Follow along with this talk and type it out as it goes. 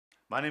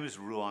My name is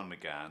Ruán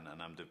Magan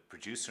and I'm the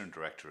producer and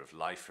director of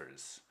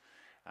Lifers.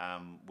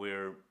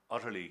 We're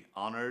utterly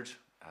honoured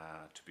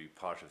to be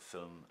part of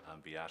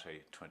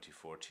Filmambiente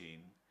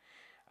 2014.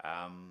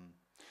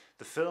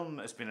 The film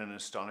has been an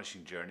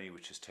astonishing journey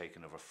which has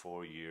taken over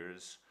 4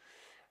 years.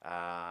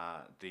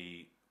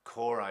 The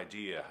core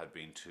idea had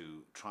been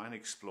to try and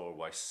explore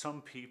why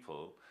some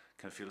people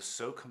can feel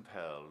so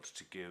compelled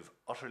to give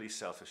utterly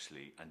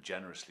selfishly and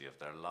generously of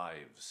their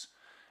lives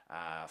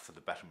for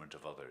the betterment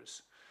of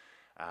others.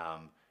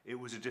 It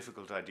was a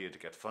difficult idea to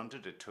get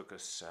funded. It took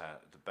us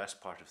the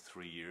best part of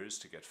 3 years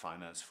to get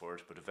finance for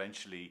it, but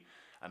eventually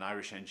an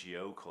Irish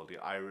NGO called the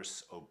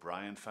Iris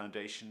O'Brien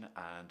Foundation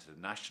and the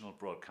national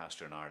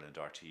broadcaster in Ireland,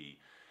 RTE,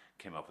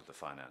 came up with the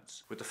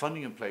finance. With the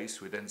funding in place,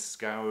 we then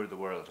scoured the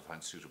world to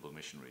find suitable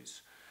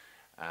missionaries.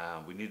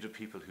 We needed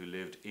people who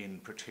lived in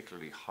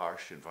particularly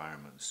harsh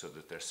environments so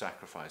that their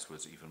sacrifice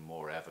was even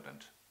more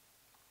evident.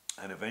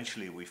 And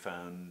eventually we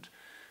found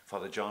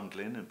Father John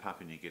Glynn in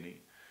Papua New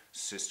Guinea,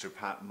 Sister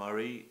Pat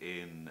Murray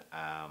in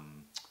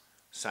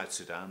South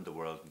Sudan, the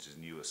world's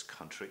newest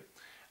country,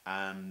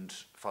 and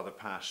Father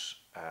Pat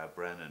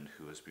Brennan,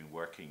 who has been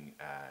working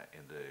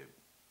in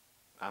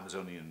the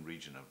Amazonian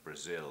region of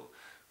Brazil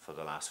for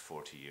the last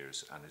 40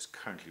 years and is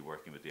currently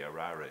working with the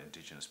Arara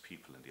indigenous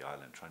people in the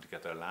island, trying to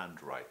get their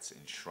land rights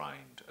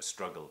enshrined, a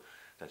struggle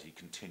that he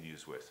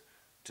continues with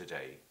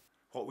today.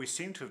 What we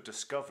seem to have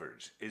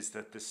discovered is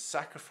that the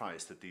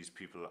sacrifice that these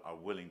people are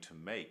willing to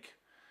make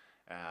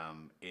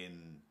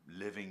in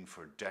living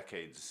for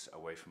decades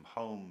away from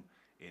home,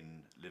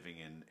 in living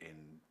in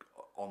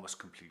almost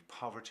complete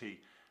poverty,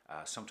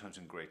 sometimes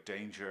in great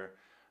danger,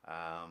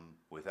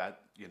 without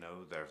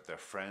their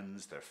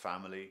friends, their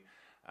family,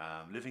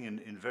 living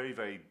in very,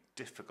 very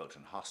difficult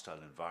and hostile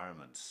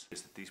environments,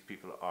 is that these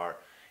people are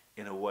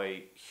in a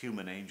way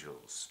human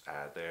angels.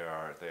 They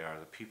are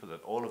the people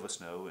that all of us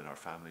know in our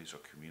families or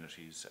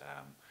communities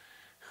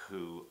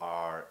who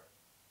are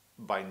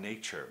by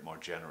nature more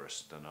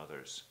generous than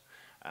others.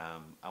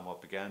 And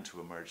what began to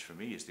emerge for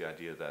me is the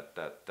idea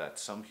that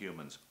some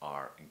humans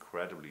are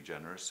incredibly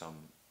generous, some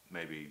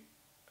maybe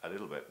a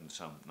little bit, and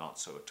some not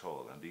so at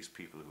all. And these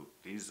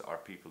are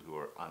people who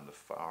are on the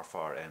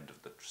far end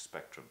of the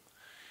spectrum.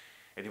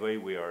 Anyway,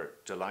 we are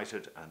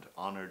delighted and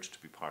honoured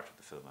to be part of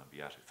the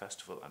Filmambiente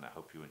Festival, and I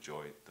hope you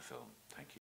enjoy the film. Thank you.